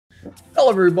Hello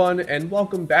everyone, and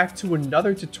welcome back to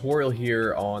another tutorial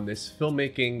here on this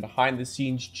filmmaking behind the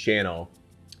scenes channel.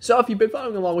 So if you've been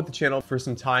following along with the channel for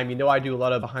some time, you know I do a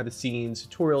lot of behind the scenes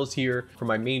tutorials here for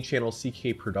my main channel,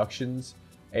 CK Productions.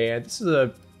 And this is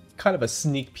a kind of a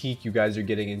sneak peek you guys are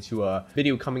getting into a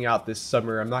video coming out this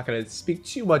summer. I'm not going to speak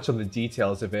too much on the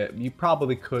details of it. You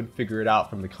probably could figure it out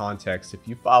from the context if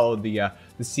you follow the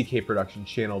CK Productions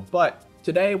channel. But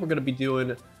today we're going to be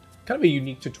doing kind of a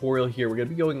unique tutorial here. We're going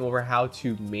to be going over how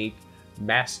to make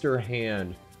Master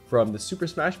Hand from the Super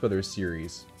Smash Bros.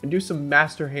 Series and do some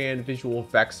Master Hand visual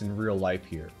effects in real life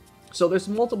here. So there's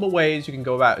multiple ways you can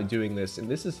go about doing this, and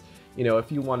this is, you know,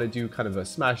 if you want to do kind of a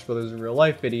Smash Bros. In real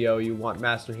life video, you want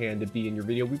Master Hand to be in your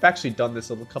video. We've actually done this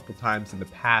a couple times in the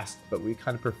past, but we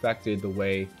kind of perfected the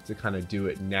way to kind of do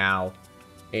it now.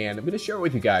 And I'm going to share it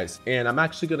with you guys. And I'm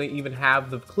actually going to even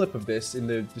have the clip of this in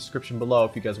the description below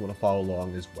if you guys want to follow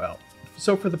along as well.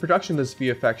 So for the production of this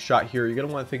VFX shot here, you're going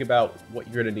to want to think about what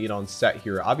you're going to need on set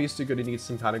here. Obviously, you're going to need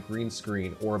some kind of green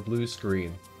screen or a blue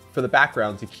screen for the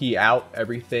background to key out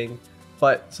everything.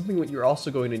 But something that you're also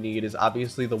going to need is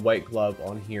obviously the white glove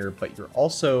on here, but you're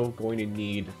also going to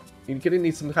need,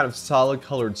 some kind of solid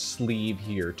colored sleeve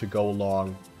here to go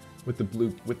along with the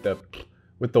blue, with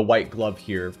the white glove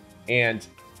here. And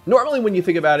normally when you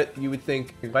think about it, you would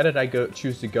think, why did I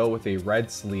choose to go with a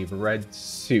red sleeve, a red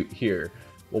suit here?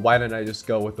 Well, why didn't I just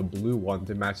go with the blue one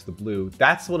to match the blue?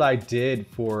 That's what I did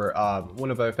for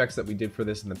one of the effects that we did for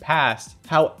this in the past.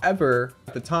 However,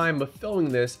 at the time of filming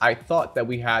this, I thought that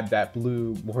we had that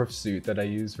blue morph suit that I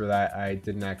used for that. I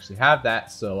didn't actually have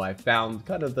that, so I found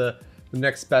kind of the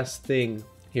next best thing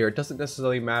here. It doesn't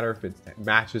necessarily matter if it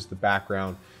matches the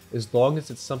background, as long as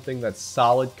it's something that's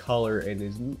solid color and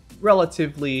is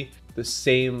relatively the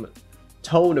same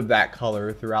tone of that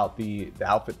color throughout the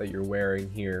outfit that you're wearing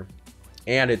here.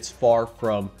 And it's far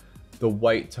from the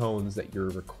white tones that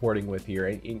you're recording with here.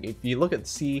 And if you look at,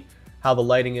 see how the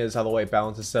lighting is, how the white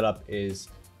balance is set up, is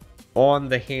on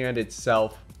the hand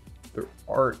itself, there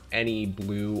aren't any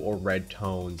blue or red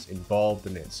tones involved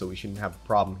in it, so we shouldn't have a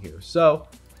problem here. So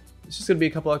it's just going to be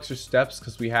a couple extra steps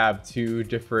because we have two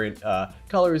different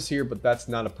colors here, but that's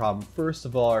not a problem. First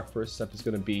of all, our first step is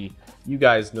going to be, you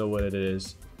guys know what it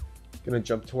is. Going to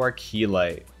jump to our key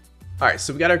light. All right,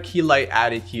 so we got our key light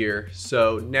added here.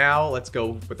 So now let's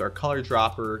go with our color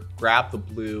dropper, grab the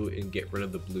blue and get rid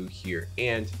of the blue here.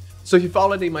 And so if you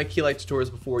followed any of my key light tutorials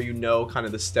before, you know kind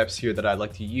of the steps here that I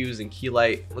like to use in key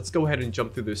light. Let's go ahead and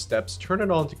jump through those steps, turn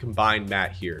it on to combine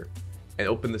matte here, and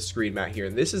open the screen matte here.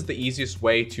 And this is the easiest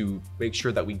way to make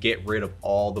sure that we get rid of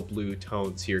all the blue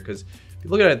tones here, because if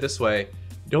you look at it this way,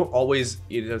 you don't always,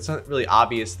 it's not really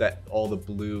obvious that all the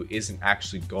blue isn't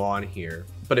actually gone here.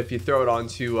 But if you throw it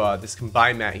onto this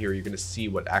combine matte here, you're going to see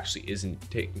what actually isn't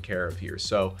taken care of here.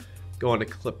 So go on to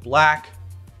clip black,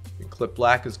 and clip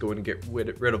black is going to get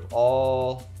rid of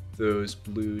all those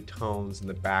blue tones in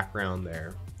the background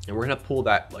there. And we're going to pull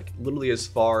that like literally as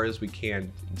far as we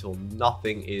can until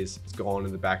nothing is gone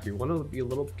in the back here. You want to be a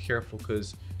little careful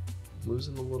because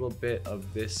losing a little bit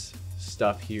of this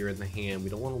stuff here in the hand. We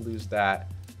don't want to lose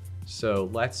that. So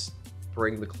let's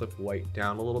bring the clip white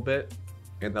down a little bit,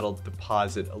 and that'll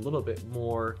deposit a little bit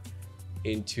more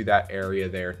into that area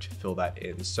there to fill that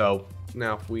in. So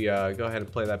now if we go ahead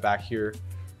and play that back here,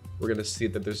 we're going to see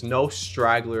that there's no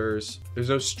stragglers. There's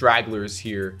no stragglers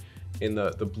here in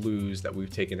the blues that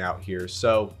we've taken out here.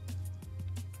 So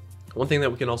one thing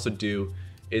that we can also do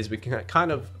is we can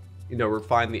kind of,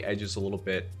 refine the edges a little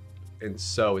bit, and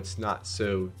so it's not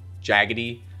so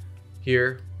jaggedy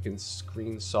here. You can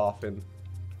screen soften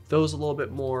those a little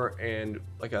bit more, and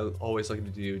like I always like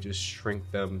to do, just shrink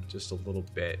them just a little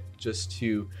bit, just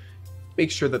to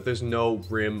make sure that there's no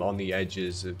rim on the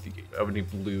edges of any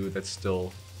blue that's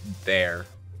still there.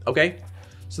 Okay,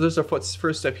 so there's our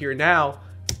first step here. Now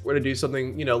we're gonna do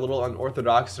something, a little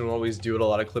unorthodox. I don't always do it a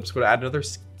lot of clips. We're gonna add another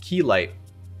key light,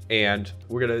 and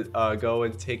we're gonna go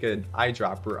and take an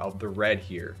eyedropper of the red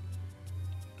here,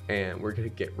 and we're gonna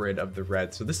get rid of the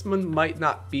red. So this one might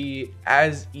not be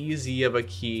as easy of a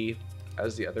key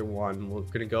as the other one. We're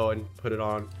gonna go and put it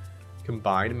on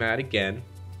combine matte again,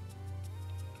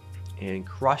 and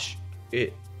crush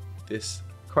this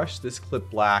clip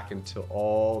black until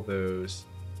all those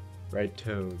red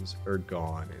tones are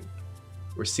gone. And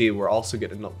we're also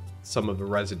getting some of the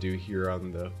residue here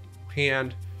on the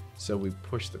hand, so we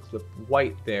push the clip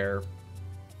white there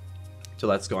till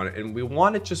that's gone. And we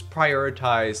want to just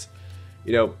prioritize,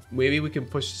 maybe we can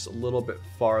push this a little bit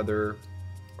farther,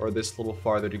 or this little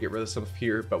farther, to get rid of some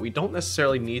here, but we don't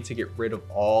necessarily need to get rid of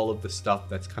all of the stuff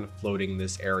that's kind of floating in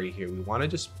this area here. We want to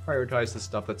just prioritize the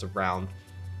stuff that's around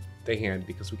the hand,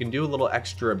 because we can do a little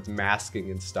extra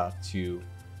masking and stuff to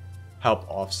help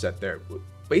offset there.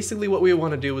 Basically what we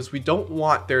want to do is we don't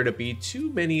want there to be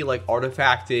too many like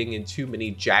artifacting and too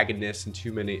many jaggedness and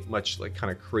too much like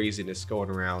kind of craziness going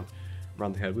around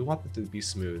the head. We want it to be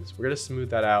smooth. So we're going to smooth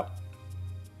that out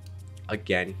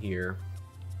again here.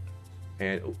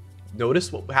 And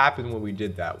notice what happened when we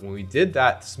did that. When we did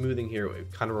that smoothing here,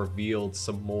 it kind of revealed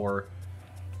some more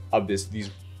of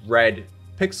these red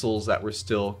pixels that were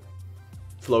still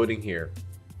floating here.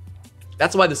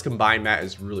 That's why this combine matte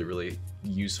is really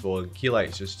useful, and key light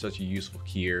is just such a useful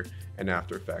key here in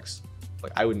After Effects.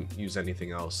 Like, I wouldn't use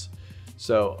anything else.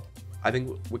 So I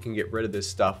think we can get rid of this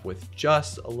stuff with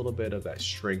just a little bit of that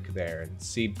shrink there, and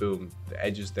see, boom, the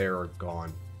edges there are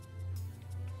gone.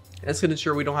 That's gonna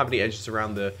ensure we don't have any edges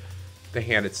around the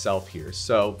hand itself here.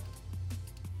 So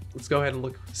let's go ahead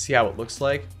and see how it looks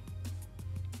like.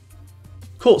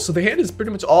 Cool, so the hand is pretty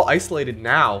much all isolated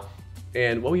now,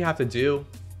 and what we have to do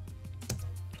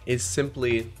is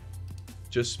simply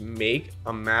just make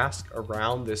a mask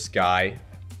around this guy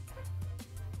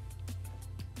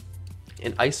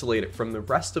and isolate it from the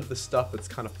rest of the stuff that's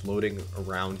kind of floating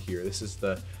around here. This is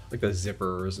the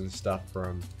zippers and stuff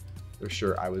from the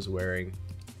shirt I was wearing.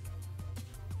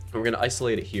 And we're gonna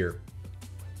isolate it here.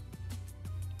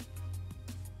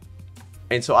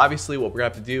 And so obviously what we're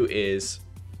gonna have to do is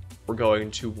we're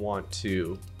going to want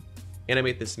to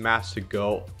animate this mask to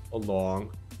go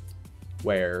along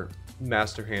where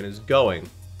master hand is going.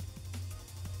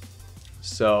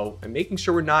 So, and making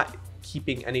sure we're not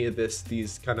keeping any of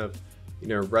these kind of, you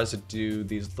know, residue,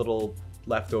 these little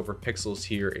leftover pixels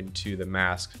here into the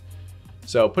mask.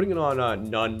 So putting it on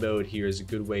none mode here is a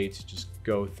good way to just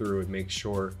go through and make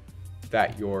sure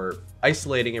that you're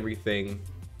isolating everything.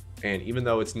 And even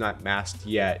though it's not masked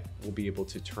yet, we'll be able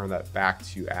to turn that back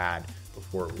to add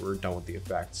before we're done with the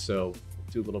effect. So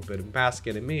do a little bit of mask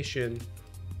animation,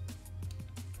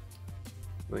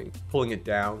 like pulling it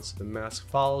down so the mask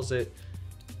follows it,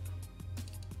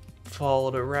 follow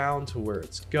it around to where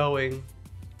it's going.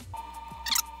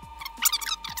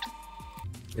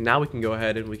 And now we can go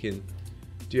ahead and we can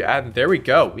do add, and there we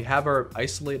go. We have our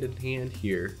isolated hand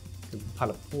here. We can kind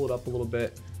of pull it up a little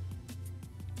bit.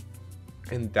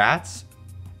 And that's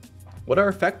what our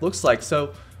effect looks like.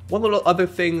 So one little other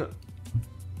thing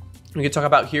we can talk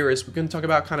about here is we're going to talk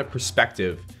about kind of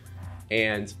perspective.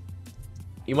 And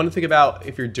you want to think about,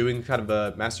 if you're doing kind of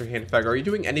a master hand effect, or you're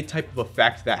doing any type of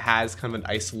effect that has kind of an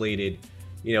isolated,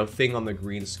 you know, thing on the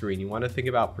green screen, you want to think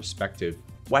about perspective.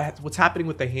 What's happening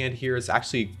with the hand here is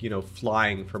actually, you know,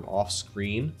 flying from off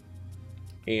screen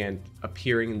and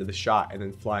appearing into the shot and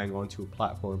then flying onto a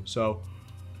platform. So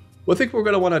what I think we're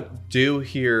going to want to do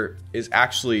here is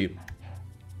actually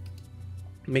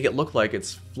make it look like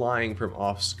it's flying from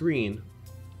off screen,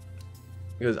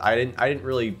 because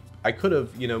I could have,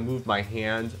 you know, moved my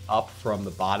hand up from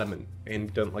the bottom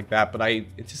and done it like that, but I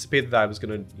anticipated that I was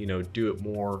going to, you know, do it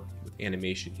more with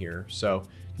animation here. So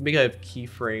make a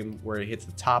keyframe where it hits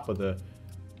the top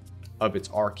of its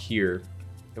arc here,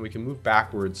 and we can move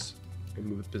backwards and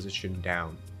move the position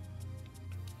down.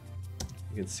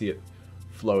 You can see it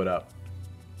float up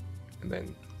and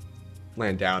then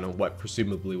land down on what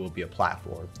presumably will be a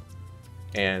platform,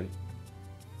 and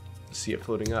see it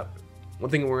floating up. One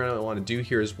thing we're going to want to do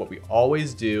here is what we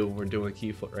always do when we're doing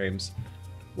keyframes.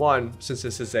 One, since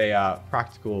this is a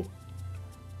practical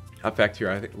effect here,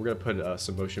 I think we're going to put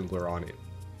some motion blur on it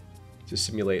to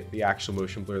simulate the actual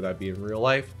motion blur that'd be in real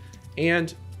life.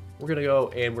 And we're going to go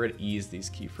and we're going to ease these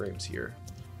keyframes here.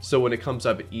 So when it comes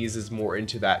up, it eases more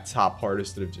into that top part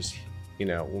instead of just, you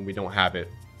know, when we don't have it,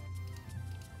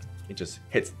 it just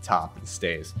hits the top and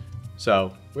stays.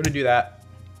 So we're going to do that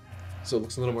so it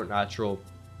looks a little more natural.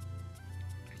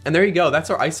 And there you go. That's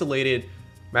our isolated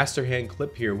master hand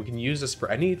clip here. We can use this for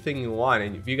anything you want.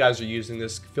 And if you guys are using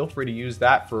this, feel free to use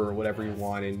that for whatever you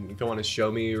want. And if you want to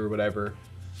show me or whatever,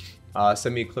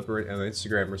 send me a clip on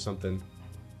Instagram or something.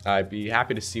 I'd be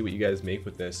happy to see what you guys make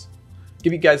with this.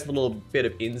 Give you guys a little bit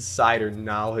of insider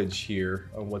knowledge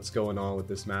here on what's going on with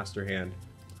this master hand.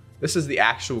 This is the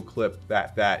actual clip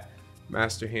that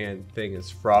master hand thing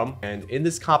is from. And in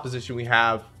this composition we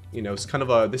have, you know, it's kind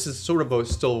of this is sort of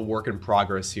still a work in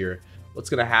progress here. What's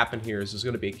going to happen here is there's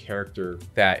going to be a character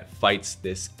that fights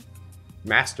this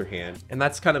master hand. And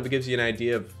that's kind of gives you an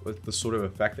idea of the sort of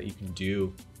effect that you can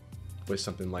do with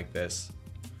something like this.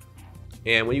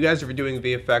 And when you guys are doing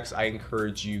VFX, I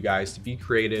encourage you guys to be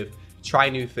creative, try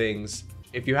new things.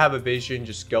 If you have a vision,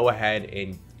 just go ahead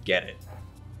and get it.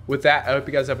 With that, I hope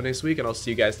you guys have a nice week, and I'll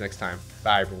see you guys next time.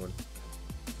 Bye, everyone.